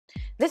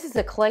This is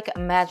a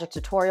ClickMagick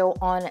tutorial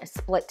on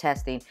split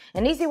testing,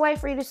 an easy way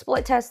for you to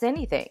split test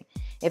anything.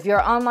 If you're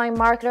an online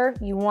marketer,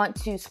 you want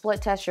to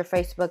split test your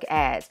Facebook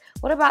ads.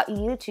 What about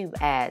YouTube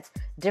ads?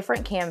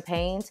 Different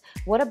campaigns?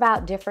 What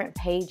about different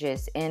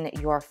pages in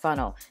your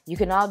funnel? You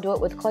can all do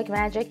it with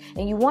ClickMagick,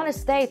 and you want to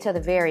stay to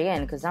the very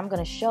end because I'm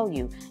going to show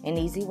you an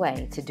easy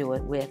way to do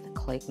it with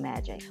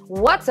ClickMagick.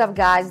 What's up,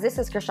 guys? This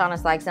is Kirshana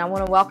Sykes, and I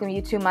want to welcome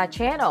you to my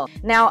channel.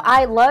 Now,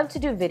 I love to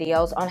do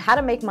videos on how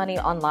to make money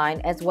online,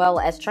 as well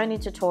as training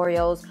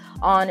tutorials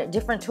on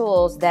different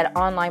tools that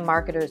online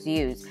marketers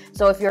use.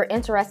 So if you're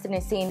interested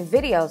in seeing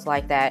videos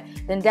like that,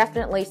 then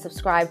definitely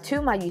subscribe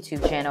to my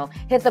YouTube channel.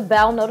 Hit the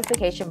bell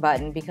notification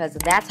button because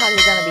that's how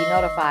you're going to be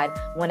notified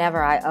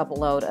whenever I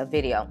upload a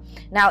video.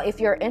 Now, if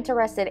you're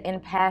interested in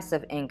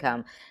passive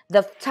income,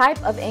 the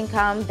type of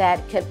income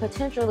that could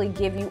potentially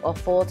give you a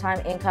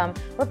full-time income,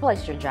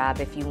 replace your job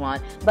if you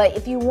want. But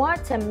if you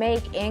want to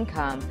make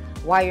income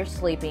while you're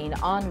sleeping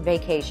on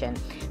vacation,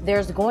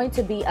 there's going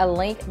to be a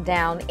link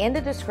down in the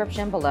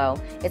description below.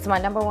 It's my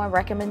 #1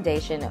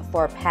 recommendation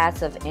for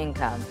passive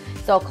income.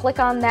 So click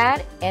on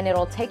that and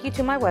it'll take you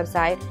to my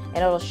website and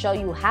it'll show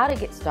you how to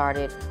get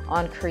started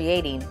on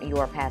creating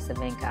your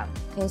passive income.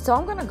 Okay, so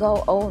I'm gonna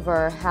go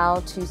over how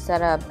to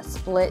set up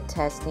split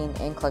testing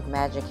in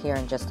ClickMagick here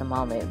in just a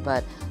moment,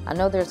 but I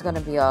know there's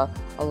gonna be a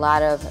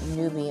lot of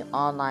newbie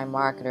online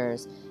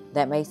marketers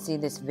that may see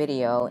this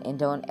video and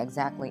don't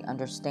exactly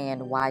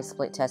understand why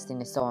split testing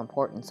is so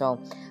important. So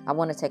I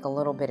want to take a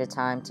little bit of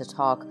time to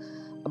talk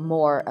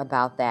more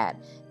about that.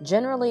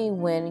 Generally,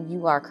 when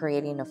you are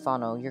creating a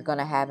funnel, you're going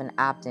to have an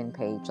opt-in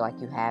page like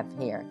you have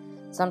here.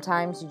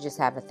 Sometimes you just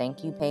have a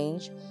thank you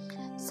page.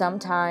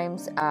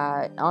 Sometimes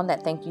on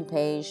that thank you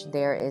page,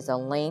 there is a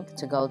link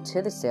to go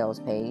to the sales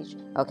page.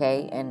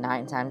 Okay, and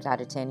 9 times out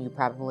of 10, you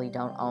probably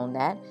don't own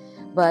that.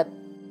 But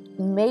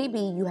maybe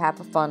you have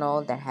a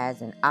funnel that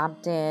has an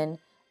opt-in,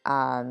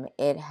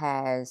 it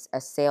has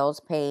a sales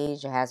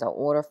page, it has an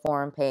order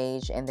form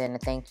page, and then a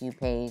thank you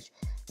page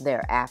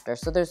thereafter.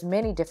 So there's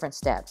many different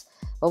steps.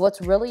 But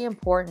what's really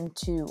important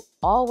to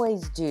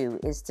always do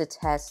is to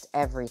test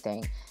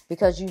everything,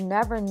 because you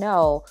never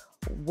know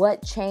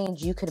what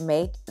change you could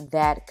make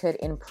that could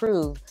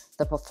improve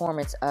the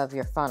performance of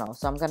your funnel.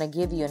 So I'm going to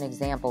give you an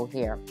example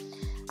here.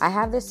 I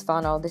have this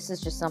funnel. This is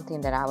just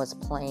something that I was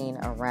playing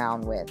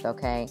around with,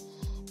 okay?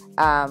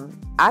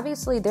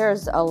 Obviously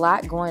there's a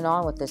lot going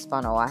on with this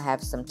funnel. I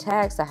have some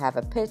text, I have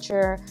a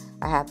picture,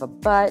 I have a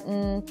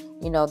button,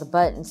 you know, the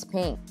button's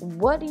pink.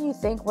 What do you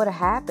think would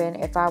happen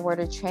if I were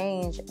to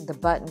change the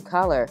button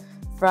color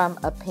from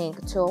a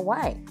pink to a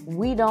white?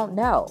 We don't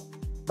know,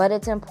 but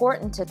it's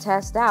important to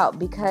test out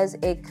because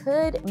it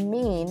could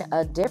mean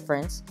a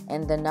difference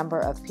in the number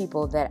of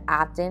people that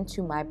opt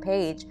into my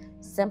page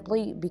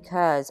simply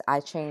because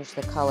I changed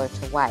the color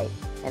to white,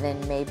 and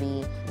then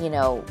maybe, you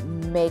know,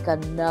 make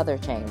another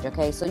change.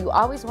 Okay, so you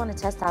always want to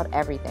test out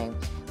everything.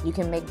 You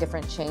can make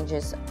different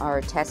changes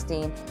or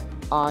testing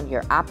on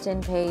your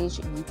opt-in page.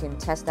 You can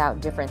test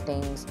out different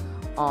things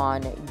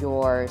on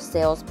your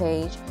sales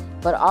page,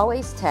 but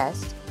always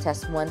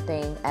test one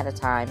thing at a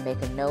time.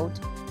 Make a note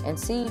and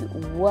see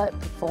what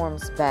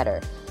performs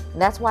better.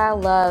 And that's why I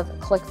love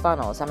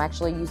Clickfunnels. I'm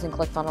actually using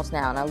Clickfunnels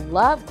now, and I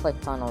love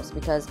Clickfunnels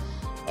because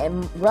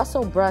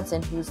Russell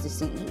Brunson, who's the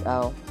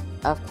CEO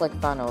of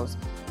Clickfunnels,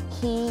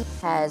 he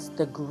has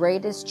the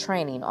greatest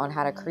training on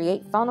how to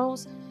create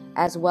funnels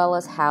as well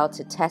as how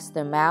to test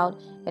them out,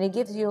 and he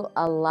gives you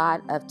a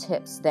lot of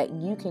tips that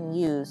you can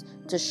use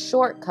to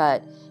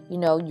shortcut, you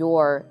know,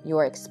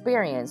 your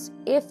experience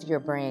if you're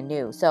brand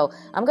new. So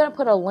I'm going to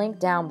put a link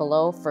down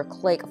below for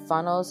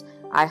Clickfunnels.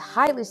 I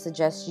highly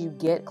suggest you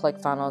get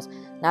Clickfunnels.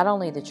 Not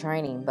only the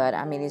training, but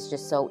I mean, it's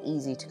just so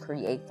easy to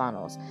create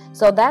funnels.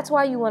 So that's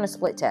why you want to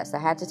split test. I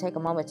had to take a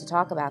moment to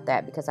talk about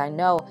that because I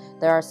know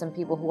there are some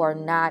people who are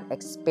not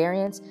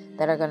experienced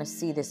that are going to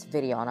see this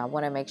video, and I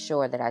want to make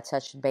sure that I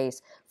touch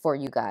base for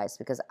you guys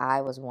because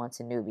I was once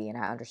a newbie and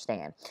I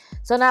understand.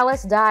 So now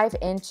let's dive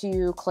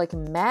into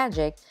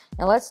ClickMagick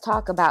and let's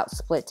talk about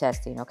split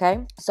testing,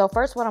 okay? So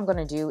first, what I'm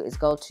going to do is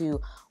go to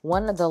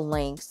one of the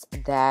links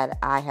that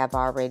I have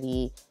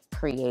already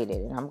created,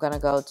 and I'm going to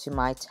go to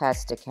my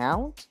test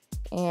account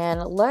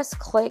and let's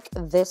click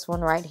this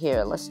one right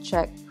here. Let's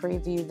check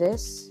preview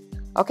this.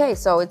 Okay,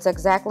 so it's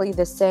exactly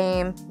the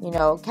same, you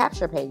know,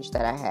 capture page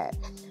that I had.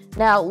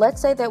 Now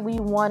let's say that we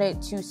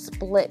wanted to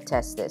split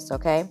test this,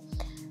 okay?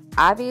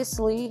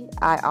 Obviously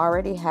I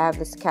already have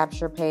this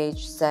capture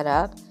page set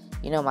up.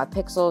 You know, my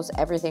pixels,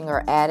 everything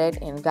are added.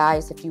 And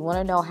guys, if you want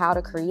to know how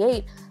to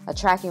create a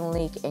tracking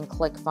link in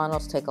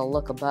ClickFunnels, take a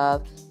look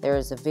above. There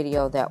is a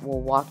video that will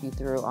walk you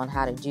through on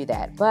how to do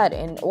that. But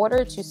in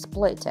order to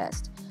split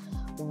test,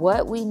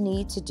 what we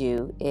need to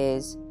do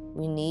is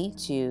we need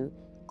to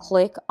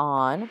click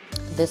on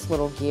this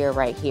little gear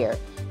right here.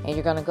 And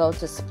you're going to go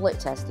to split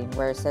testing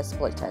where it says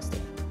split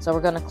testing. So we're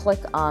going to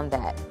click on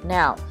that.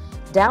 Now,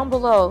 down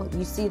below,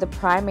 you see the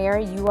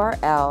primary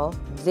URL.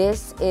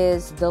 This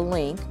is the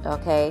link,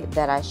 okay,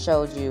 that I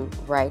showed you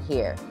right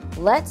here.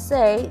 Let's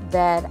say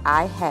that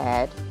I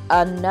had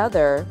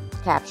another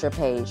capture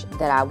page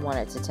that I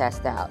wanted to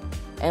test out.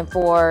 And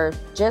for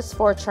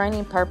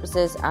training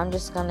purposes, I'm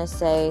just going to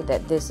say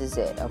that this is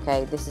it,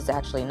 okay? This is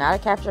actually not a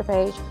capture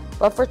page,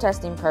 but for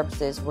testing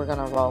purposes, we're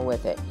going to roll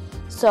with it.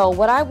 So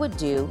what I would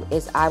do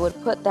is I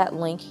would put that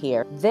link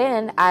here.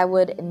 Then I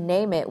would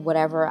name it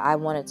whatever I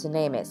wanted to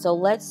name it. So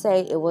let's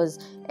say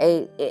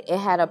it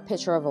had a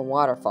picture of a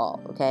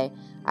waterfall, okay?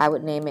 I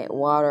would name it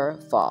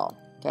waterfall.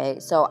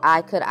 Okay, so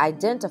I could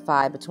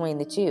identify between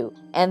the two.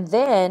 And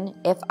then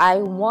if I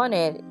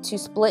wanted to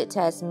split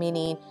test,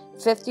 meaning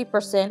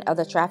 50% of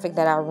the traffic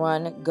that I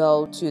run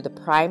go to the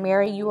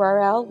primary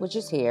URL, which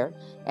is here,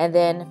 and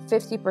then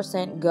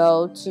 50%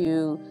 go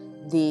to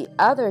the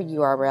other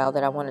URL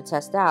that I want to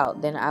test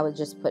out, then I would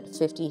just put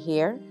 50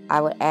 here. I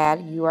would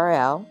add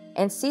URL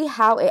and see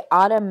how it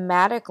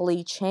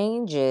automatically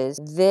changes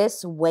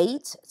this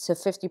weight to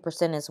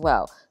 50% as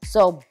well.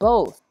 So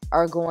both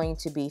are going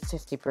to be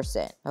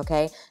 50%,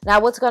 okay? Now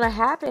what's going to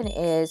happen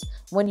is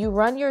when you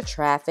run your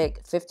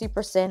traffic,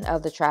 50%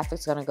 of the traffic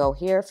is going to go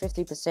here,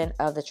 50%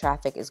 of the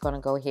traffic is going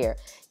to go here.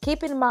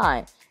 Keep in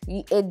mind,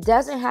 it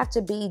doesn't have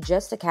to be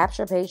just a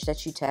capture page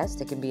that you test.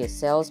 It can be a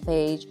sales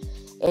page,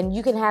 and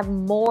you can have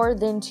more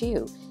than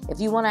two. If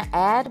you want to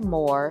add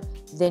more,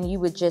 then you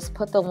would just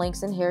put the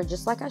links in here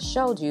just like I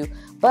showed you,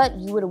 but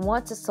you would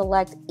want to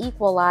select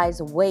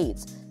equalize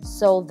weights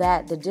so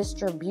that the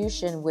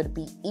distribution would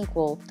be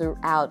equal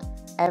throughout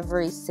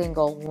every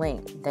single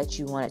link that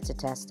you wanted to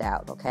test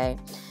out, okay?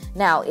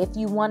 Now, if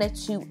you wanted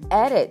to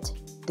edit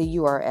the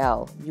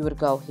URL, you would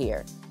go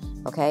here,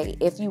 okay?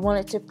 If you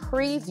wanted to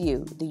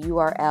preview the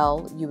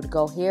URL, you would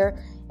go here.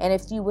 And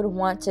if you would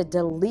want to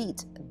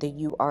delete the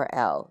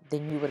URL,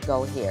 then you would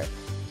go here.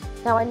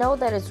 Now, I know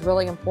that it's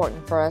really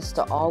important for us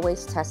to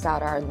always test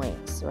out our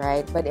links,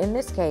 right? But in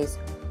this case,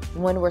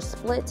 when we're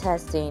split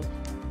testing,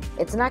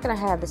 it's not going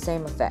to have the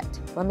same effect.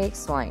 Let me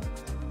explain.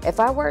 If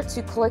I were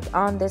to click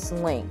on this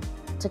link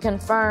to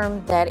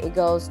confirm that it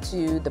goes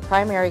to the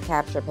primary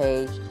capture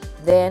page,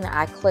 then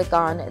I click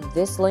on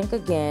this link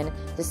again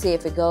to see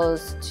if it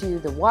goes to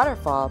the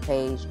waterfall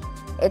page,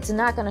 it's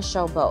not going to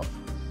show both.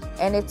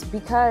 And it's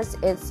because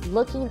it's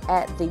looking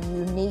at the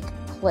unique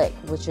click,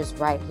 which is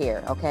right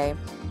here, okay?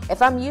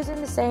 If I'm using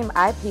the same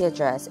IP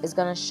address, it's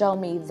going to show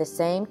me the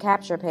same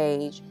capture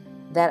page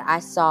that I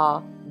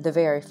saw the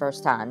very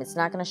first time. It's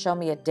not going to show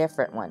me a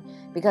different one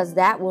because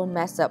that will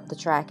mess up the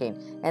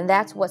tracking. And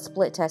that's what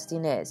split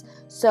testing is.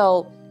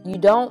 So you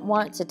don't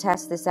want to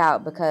test this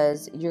out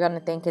because you're going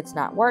to think it's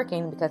not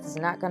working because it's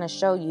not going to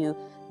show you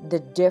the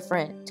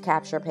different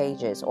capture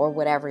pages or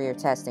whatever you're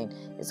testing.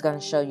 It's going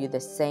to show you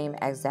the same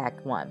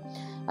exact one.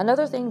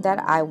 Another thing that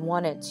I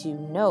wanted to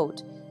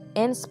note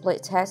in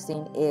split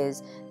testing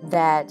is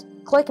that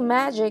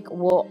ClickMagick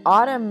will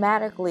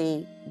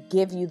automatically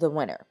give you the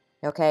winner,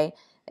 okay?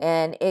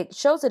 And it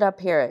shows it up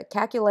here,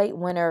 calculate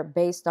winner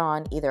based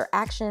on either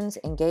actions,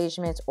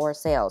 engagements, or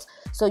sales.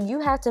 So you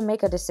have to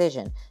make a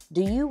decision.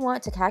 Do you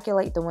want to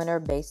calculate the winner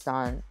based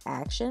on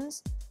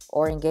actions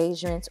or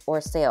engagements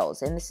or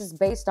sales? And this is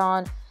based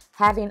on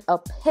having a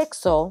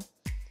pixel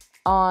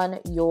on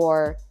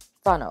your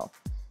funnel.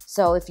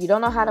 So if you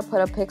don't know how to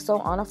put a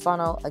pixel on a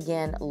funnel,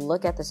 again,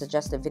 look at the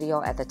suggested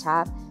video at the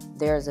top.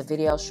 There's a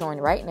video showing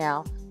right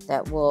now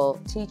that will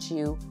teach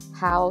you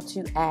how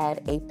to add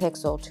a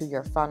pixel to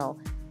your funnel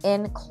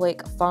in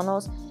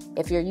Clickfunnels.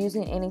 If you're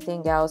using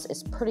anything else,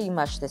 it's pretty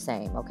much the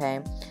same,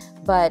 okay?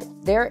 But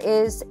there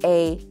is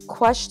a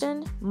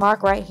question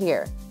mark right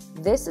here.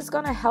 This is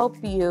going to help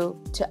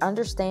you to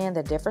understand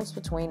the difference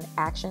between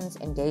actions,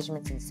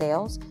 engagements, and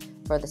sales.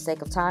 For the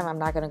sake of time, I'm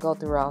not going to go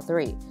through all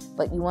three,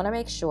 but you want to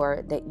make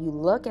sure that you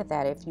look at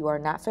that if you are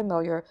not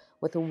familiar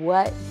with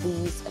what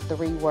these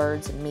three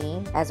words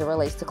mean as it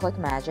relates to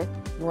ClickMagick.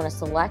 You want to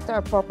select the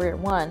appropriate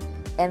one,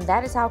 and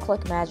that is how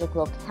ClickMagick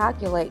will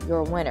calculate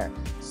your winner.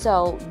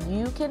 So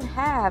you can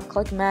have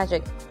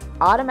ClickMagick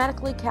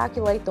automatically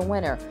calculate the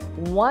winner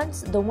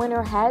once the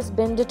winner has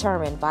been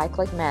determined by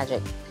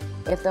ClickMagick.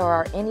 If there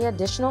are any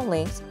additional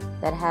links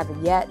that have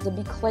yet to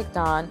be clicked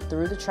on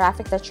through the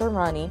traffic that you're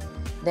running,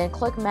 then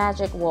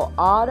ClickMagick will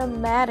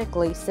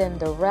automatically send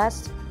the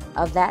rest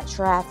of that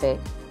traffic.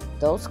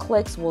 Those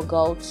clicks will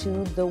go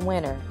to the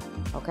winner,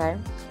 okay?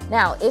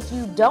 Now, if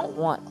you don't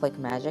want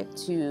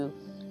ClickMagick to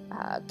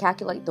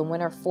calculate the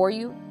winner for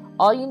you,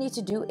 all you need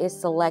to do is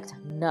select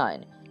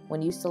none.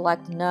 When you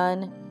select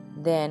none,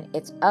 then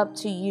it's up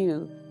to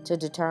you to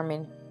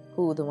determine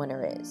who the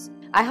winner is.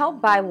 I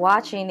hope by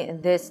watching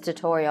this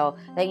tutorial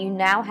that you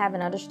now have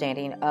an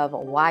understanding of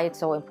why it's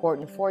so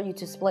important for you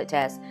to split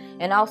test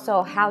and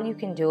also how you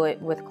can do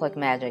it with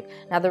ClickMagick.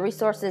 Now, the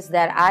resources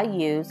that I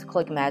use,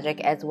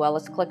 ClickMagick as well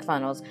as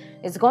Clickfunnels,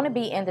 is going to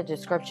be in the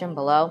description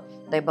below.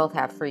 They both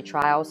have free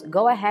trials.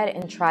 Go ahead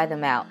and try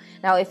them out.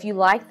 Now, if you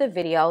like the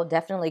video,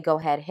 definitely go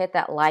ahead, hit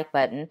that like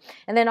button,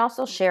 and then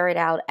also share it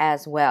out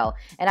as well.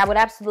 And I would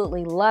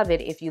absolutely love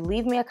it if you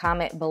leave me a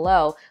comment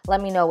below.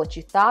 Let me know what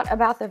you thought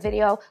about the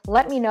video.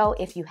 Let me know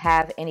if you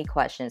have any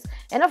questions.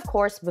 And of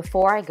course,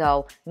 before I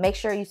go, make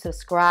sure you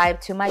subscribe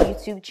to my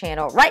YouTube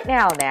channel right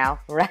now.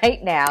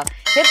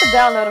 Hit the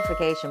bell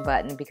notification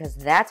button, because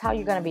that's how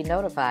you're going to be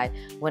notified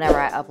whenever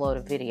I upload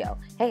a video.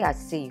 Hey guys,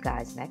 see you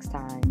guys next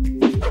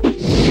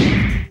time.